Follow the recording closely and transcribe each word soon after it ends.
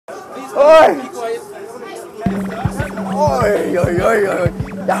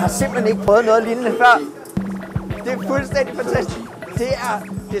Jeg har simpelthen ikke prøvet noget lignende før. Det er fuldstændig fantastisk.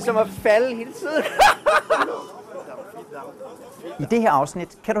 Det er som at falde hele tiden. I det her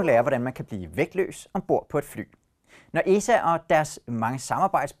afsnit kan du lære, hvordan man kan blive vægtløs ombord på et fly. Når ESA og deres mange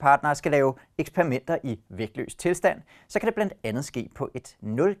samarbejdspartnere skal lave eksperimenter i vægtløs tilstand, så kan det blandt andet ske på et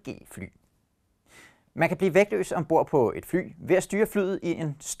nul-G-fly. Man kan blive vægtløs ombord på et fly ved at styre flyet i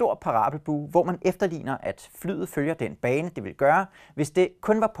en stor parabelbue, hvor man efterligner, at flyet følger den bane, det vil gøre, hvis det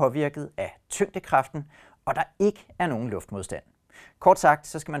kun var påvirket af tyngdekraften, og der ikke er nogen luftmodstand. Kort sagt,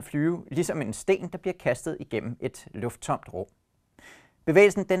 så skal man flyve ligesom en sten, der bliver kastet igennem et lufttomt rum.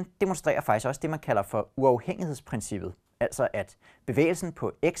 Bevægelsen den demonstrerer faktisk også det, man kalder for uafhængighedsprincippet, altså at bevægelsen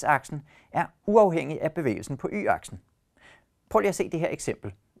på x-aksen er uafhængig af bevægelsen på y-aksen. Prøv lige at se det her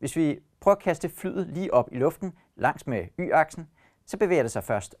eksempel. Hvis vi prøver at kaste flyet lige op i luften langs med y-aksen, så bevæger det sig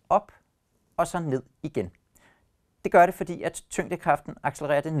først op og så ned igen. Det gør det, fordi at tyngdekraften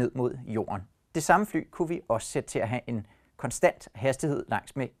accelererer det ned mod jorden. Det samme fly kunne vi også sætte til at have en konstant hastighed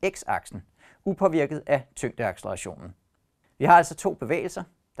langs med x-aksen, upåvirket af tyngdeaccelerationen. Vi har altså to bevægelser,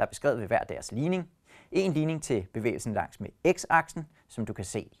 der er beskrevet ved hver deres ligning. En ligning til bevægelsen langs med x-aksen, som du kan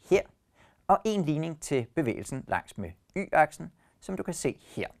se her, og en ligning til bevægelsen langs med y-aksen, som du kan se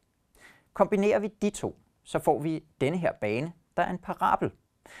her. Kombinerer vi de to, så får vi denne her bane, der er en parabel.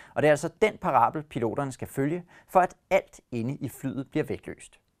 Og det er altså den parabel, piloterne skal følge, for at alt inde i flyet bliver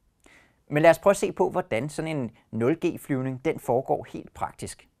vægtløst. Men lad os prøve at se på, hvordan sådan en nul-G-flyvning den foregår helt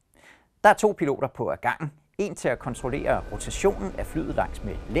praktisk. Der er to piloter på ad gangen. En til at kontrollere rotationen af flyet langs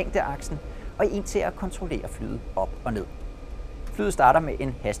med længdeaksen, og en til at kontrollere flyet op og ned. Flyet starter med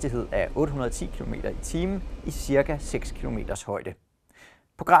en hastighed af 810 km i timen i ca. 6 km højde.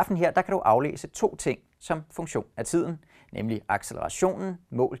 På grafen her der kan du aflæse to ting som funktion af tiden, nemlig accelerationen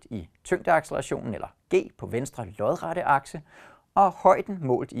målt i tyngdeaccelerationen eller g på venstre lodrette akse, og højden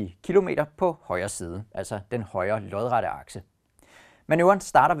målt i kilometer på højre side, altså den højre lodrette akse. Manøvren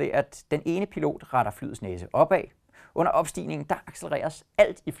starter ved, at den ene pilot retter flyets næse opad. Under opstigningen der accelereres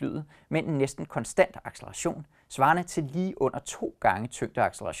alt i flyet med en næsten konstant acceleration, svarende til lige under 2 gange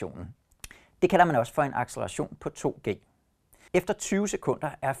tyngdeaccelerationen. Det kalder man også for en acceleration på 2G. Efter 20 sekunder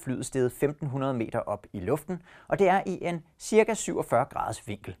er flyet steget 1500 meter op i luften, og det er i en ca. 47 graders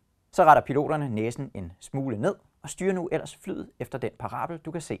vinkel. Så retter piloterne næsen en smule ned og styrer nu ellers flyet efter den parabel,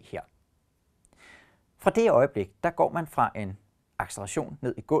 du kan se her. Fra det øjeblik der går man fra en acceleration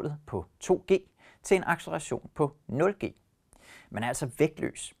ned i gulvet på 2G til en acceleration på 0G. Man er altså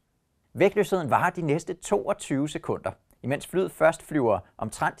vægtløs. Vægtløsheden varer de næste 22 sekunder, imens flyet først flyver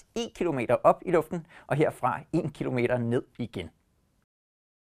omtrent 1 km op i luften, og herfra 1 km ned igen.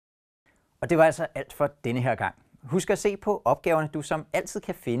 Og det var altså alt for denne her gang. Husk at se på opgaverne, du som altid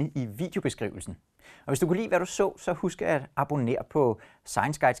kan finde i videobeskrivelsen. Og hvis du kunne lide, hvad du så husk at abonnere på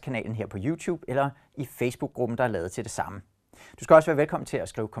Science Guides-kanalen her på YouTube eller i Facebook-gruppen, der er lavet til det samme. Du skal også være velkommen til at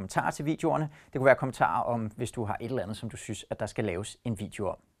skrive kommentarer til videoerne. Det kunne være kommentarer om, hvis du har et eller andet, som du synes, at der skal laves en video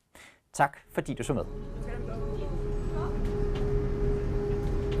om. Tak fordi du så med.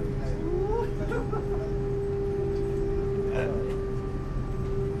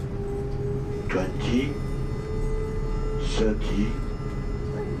 Stay.